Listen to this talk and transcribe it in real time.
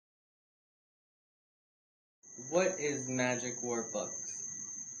what is Magic War Books?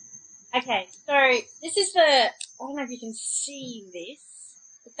 Okay, so this is I don't know if you can see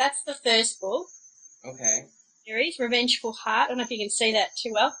this, but that's the first book Okay. series, Revengeful Heart. I don't know if you can see that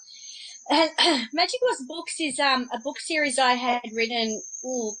too well. Magic Wars Books is a book series I had written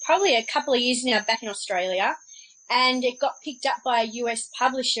probably a couple of years now back in Australia, and it got picked up by a US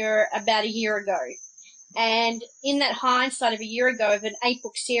publisher about a year ago. And in that hindsight of a year ago of an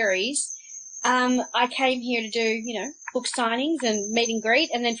 8-book series, I came here to do, book signings and meet and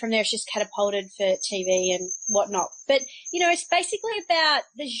greet, and then from there it's just catapulted for TV and whatnot. But, it's basically about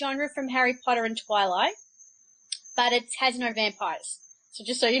the genre from Harry Potter and Twilight, but it has no vampires. So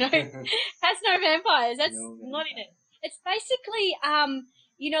just so you know, has no vampires. That's No not in it. vampire. It's basically,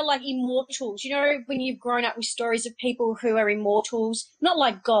 like immortals. When you've grown up with stories of people who are immortals, not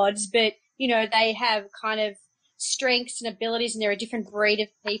like gods, but, they have kind of strengths and abilities and they're a different breed of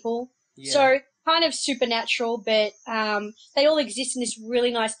people. Yeah. So kind of supernatural, but they all exist in this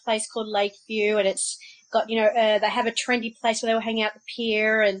really nice place called Lakeview, and it's got, they have a trendy place where they all hang out at the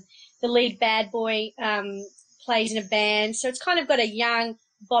pier, and the lead bad boy plays in a band. So it's kind of got a young,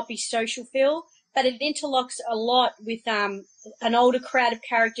 boppy social feel, but it interlocks a lot with an older crowd of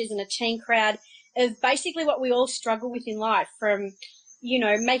characters and a teen crowd of basically what we all struggle with in life, from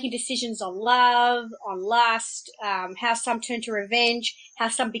making decisions on love, on lust, how some turn to revenge, how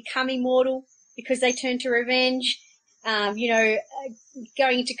some become immortal because they turn to revenge,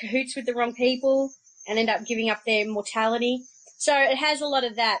 going into cahoots with the wrong people and end up giving up their mortality. So it has a lot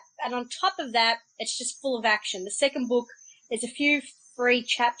of that. And on top of that, it's just full of action. The second book, there's a few free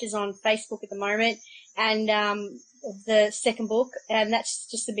chapters on Facebook at the moment, and the second book, and that's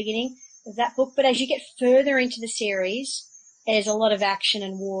just the beginning of that book. But as you get further into the series, there's a lot of action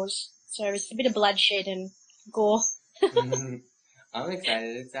and wars. So it's a bit of bloodshed and gore. I'm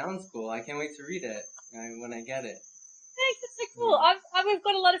excited. It sounds cool. I can't wait to read it when I get it. Thanks, that's so cool. We've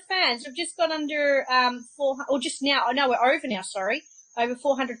got a lot of fans. We've just got under 400, or just now. Oh no, we're over now. Sorry, over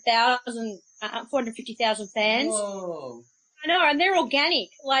 400,000, 450,000 fans. Whoa! I know, and they're organic.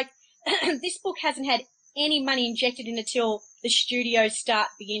 Like this book hasn't had any money injected in until the studios start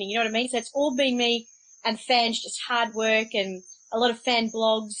beginning. You know what I mean? So it's all been me and fans, just hard work and a lot of fan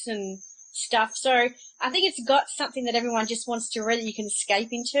blogs and stuff. So I think it's got something that everyone just wants to read that you can escape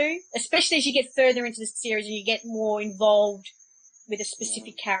into, especially as you get further into the series and you get more involved with a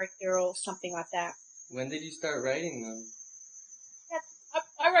specific character or something like that. When did you start writing them?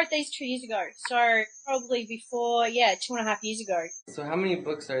 I wrote these 2 years ago, so probably before, 2.5 years ago. So how many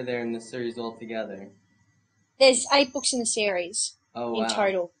books are there in the series altogether? There's 8 books in the series Oh, in wow.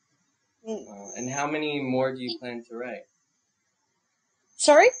 total. And how many more do you plan to write?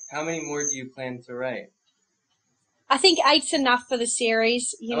 Sorry? How many more do you plan to write? I think 8's enough for the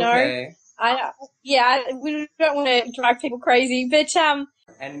series, Okay. We don't want to drive people crazy, but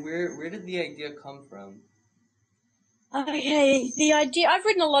And where did the idea come from? okay, the idea, I've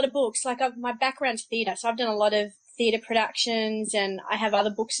written a lot of books. Like my background's theatre, so I've done a lot of theatre productions, and I have other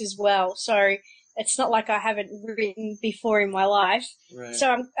books as well. So it's not like I haven't written before in my life. Right.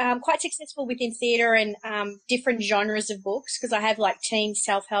 So I'm quite successful within theatre and different genres of books, because I have like teen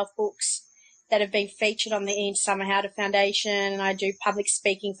self-help books that have been featured on the Ian Somerhalder Foundation, and I do public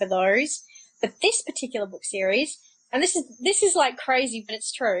speaking for those. But this particular book series, and this is like crazy, but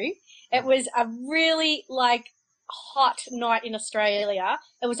it's true. It was a really like hot night in Australia.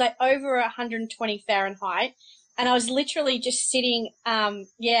 It was like over 120 Fahrenheit. And I was literally just sitting, it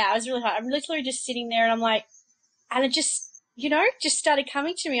was really hot. I'm literally just sitting there, and I'm like, and it just, just started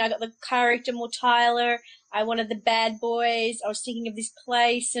coming to me. I got the character more Tyler. I wanted the bad boys. I was thinking of this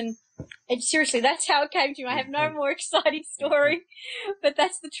place, and seriously, that's how it came to me. I have no more exciting story, but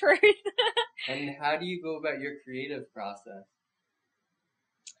that's the truth. And how do you go about your creative process?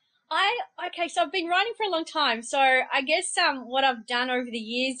 So I've been writing for a long time. So I guess what I've done over the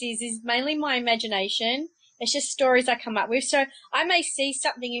years is mainly my imagination. It's just stories I come up with. So I may see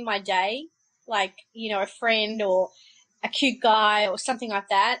something in my day, like, a friend or a cute guy or something like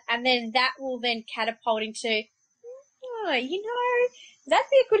that, and then that will then catapult into, that'd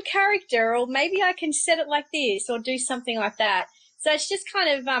be a good character, or maybe I can set it like this or do something like that. So it's just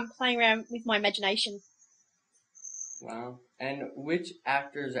kind of playing around with my imagination. Wow. And which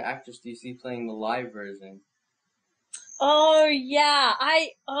actors or actress do you see playing the live version? Oh yeah,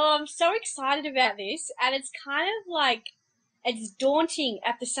 I'm so excited about this, and it's kind of like it's daunting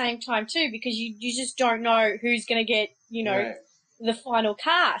at the same time too, because you just don't know who's going to get Right. the final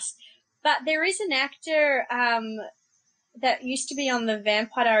cast. But there is an actor that used to be on the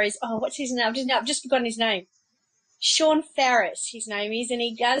Vampire Diaries. Oh, what's his name? I've just forgotten his name. Sean Ferris, his name is, and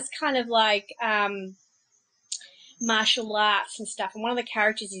he does kind of like martial arts and stuff. And one of the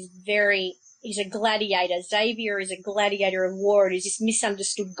characters he's a gladiator. Xavier is a gladiator of war, and he's this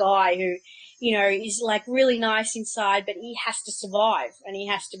misunderstood guy who, is like really nice inside, but he has to survive and he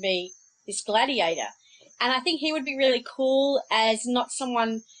has to be this gladiator. And I think he would be really cool as not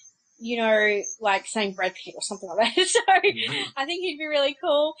someone, like saying Brad Pitt or something like that. So I think he'd be really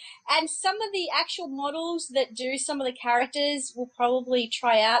cool. And some of the actual models that do some of the characters will probably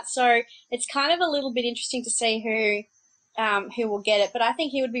try out. So it's kind of a little bit interesting to see who will get it. But I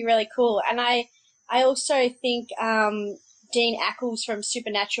think he would be really cool. And I also think Dean Ackles from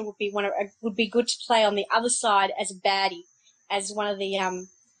Supernatural would be good to play on the other side as a baddie, as one of the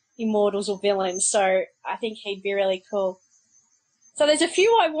immortals or villains. So I think he'd be really cool. So there's a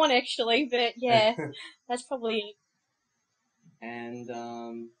few I want actually, but yeah, that's probably it. And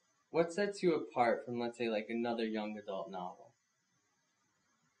what sets you apart from, let's say, like another young adult novel?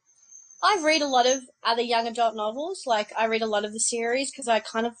 I read a lot of other young adult novels. Like I read a lot of the series because I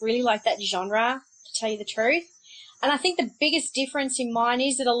kind of really like that genre, to tell you the truth. And I think the biggest difference in mine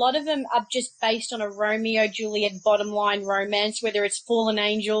is that a lot of them are just based on a Romeo Juliet bottom line romance, whether it's fallen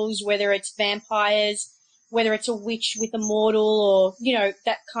angels, whether it's vampires, whether it's a witch with a mortal, or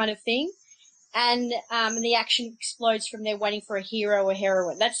that kind of thing. And the action explodes from there, waiting for a hero or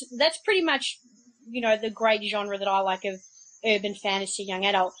heroine. That's pretty much the great genre that I like of urban fantasy young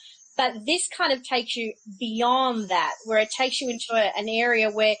adult. But this kind of takes you beyond that, where it takes you into an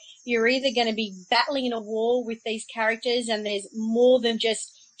area where you're either going to be battling in a war with these characters and there's more than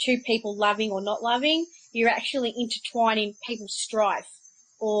just two people loving or not loving. You're actually intertwining people's strife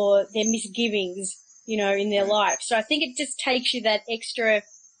or their misgivings, in their life. So I think it just takes you that extra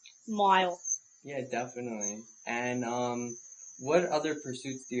mile. Yeah, definitely. And what other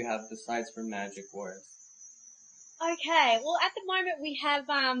pursuits do you have besides for Magic Wars? Okay, well, at the moment we have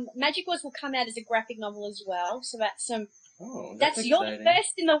Magic Wars will come out as a graphic novel as well. So that's you're the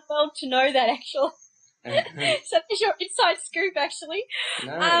first in the world to know that, actually. So there's your inside scoop, actually.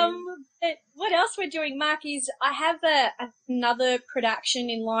 Nice. But what else we're doing, Mark, is I have another production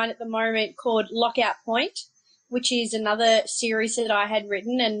in line at the moment called Lockout Point, which is another series that I had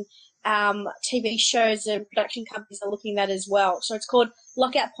written, and TV shows and production companies are looking at that as well. So it's called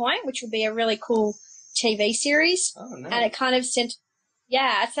Lockout Point, which will be a really cool TV series. Oh, nice. And it kind of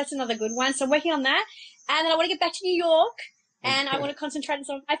that's another good one. So I'm working on that. And then I want to get back to New York and I want to concentrate on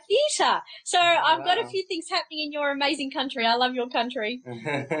some of my theatre. So I've got a few things happening in your amazing country. I love your country.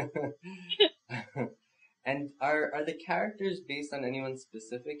 And are the characters based on anyone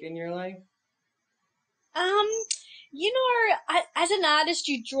specific in your life? As an artist,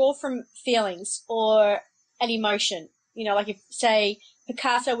 you draw from feelings or an emotion. Like if, say,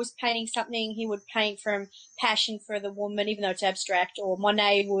 Picasso was painting something, he would paint from passion for the woman, even though it's abstract, or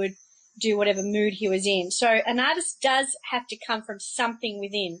Monet would do whatever mood he was in. So an artist does have to come from something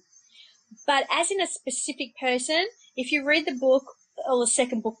within. But as in a specific person, if you read the book, or the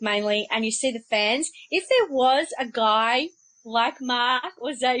second book mainly, and you see the fans, if there was a guy like Mark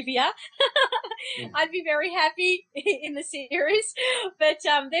or Xavier, I'd be very happy in the series. But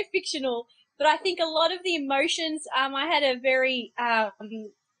they're fictional. But I think a lot of the emotions, I had a very,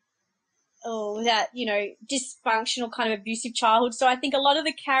 dysfunctional kind of abusive childhood. So I think a lot of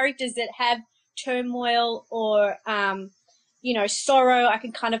the characters that have turmoil or, sorrow, I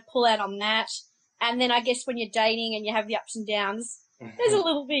can kind of pull out on that. And then I guess when you're dating and you have the ups and downs, there's a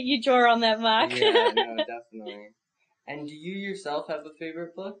little bit you draw on that, Mark. Yeah, no, definitely. And do you yourself have a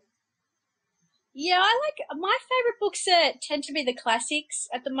favorite book? Yeah, my favorite books tend to be the classics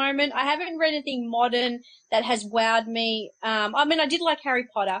at the moment. I haven't read anything modern that has wowed me. I did like Harry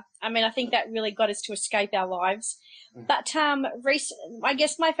Potter. I think that really got us to escape our lives. But I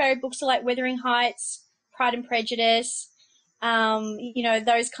guess my favorite books are like Wuthering Heights, Pride and Prejudice.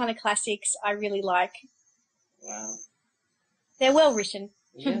 Those kind of classics I really like. Wow. They're well written.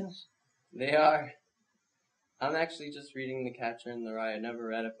 Yeah, they are. I'm actually just reading The Catcher in the Rye. I never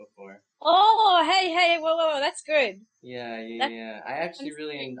read it before. Oh, hey, whoa, that's good. Yeah. I actually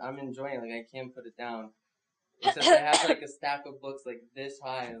I'm enjoying it. Like, I can't put it down. Except I have like a stack of books like this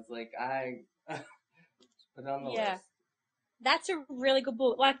high. It's like I put it on the list. That's a really good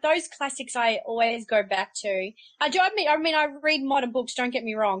book. Like those classics, I always go back to. I read modern books. Don't get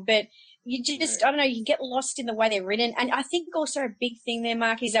me wrong, but you just, I don't know, you get lost in the way they're written. And I think also a big thing there,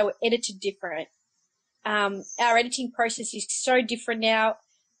 Mark, is they were edited different. Our editing process is so different now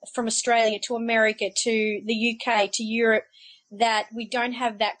from Australia to America to the UK to Europe that we don't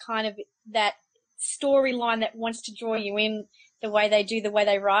have that kind of that storyline that wants to draw you in the way they do, the way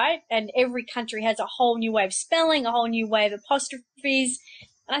they write. And every country has a whole new way of spelling, a whole new way of apostrophes.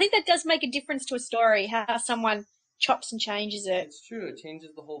 And I think that does make a difference to a story, how someone chops and changes it. It's true. It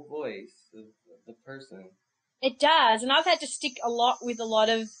changes the whole voice of the person. It does, and I've had to stick a lot with a lot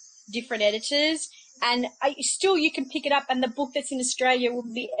of different editors, and still you can pick it up, and the book that's in Australia will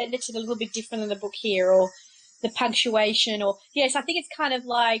be edited a little bit different than the book here, or the punctuation, or yes, I think it's kind of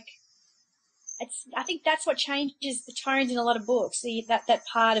like I think that's what changes the tones in a lot of books, that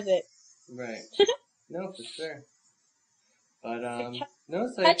part of it. Right. No, for sure. But no,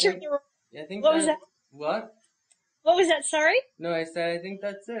 so Patrick, I think what was that? What? What was that? Sorry. No, I said I think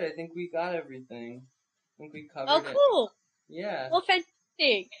that's it. I think we got everything. I think we covered Oh, cool. it. Yeah. Well, fantastic.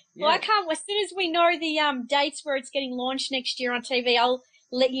 Yeah. Well, I can't. As soon as we know the dates where it's getting launched next year on TV, I'll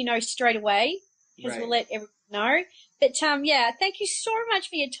let you know straight away because we'll let everyone know. But yeah, thank you so much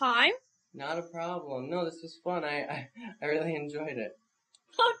for your time. Not a problem. No, this was fun. I really enjoyed it.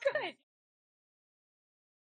 Oh, good.